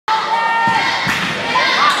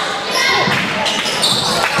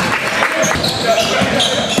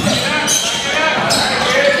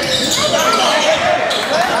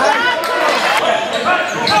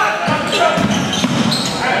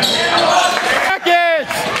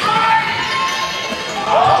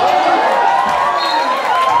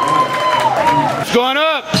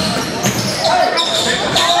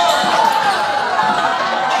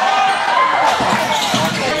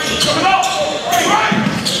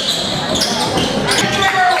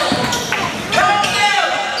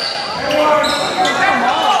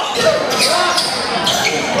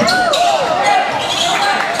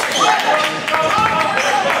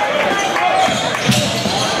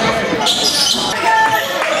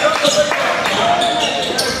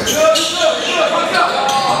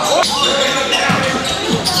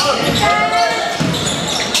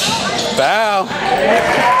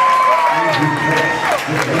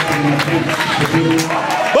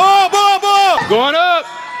Going up.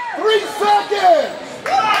 3 seconds.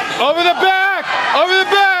 Over the back. Over the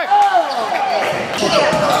back.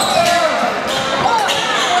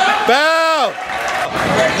 Foul.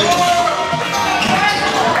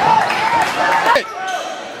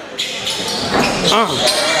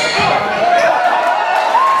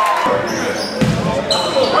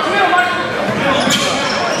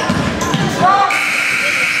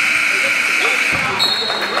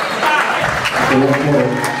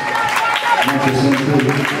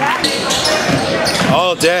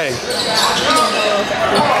 All day.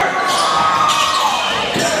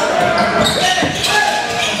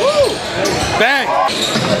 Woo. Bang.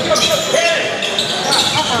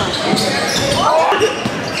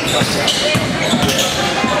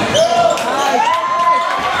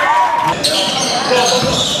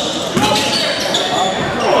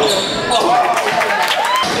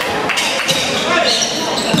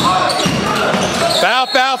 Foul,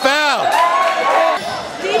 foul, foul.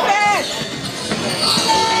 Defense.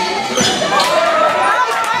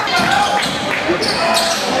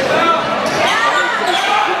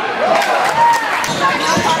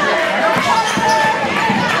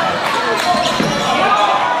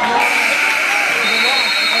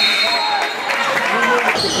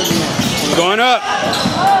 Going up.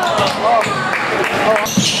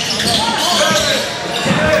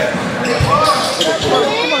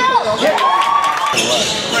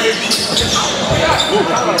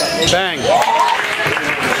 Bang.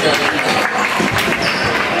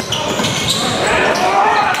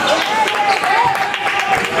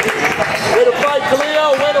 Way to fight,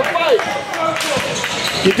 Khalil. Way to fight.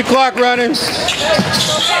 Keep the clock running.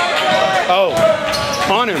 Oh,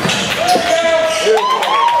 on him.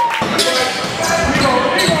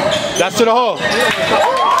 That's to the hole.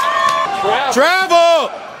 Travel.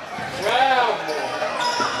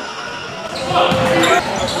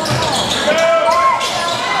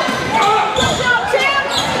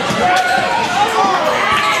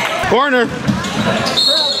 Corner.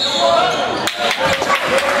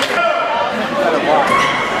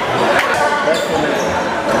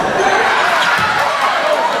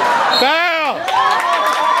 Foul.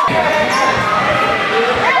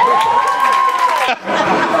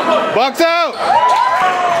 Box out.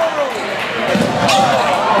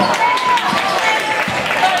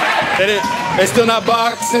 They're still not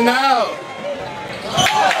boxing out.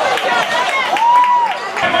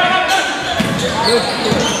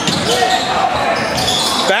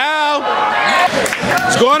 Foul.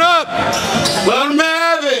 It's going up. Let him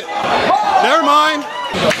have it. Never mind.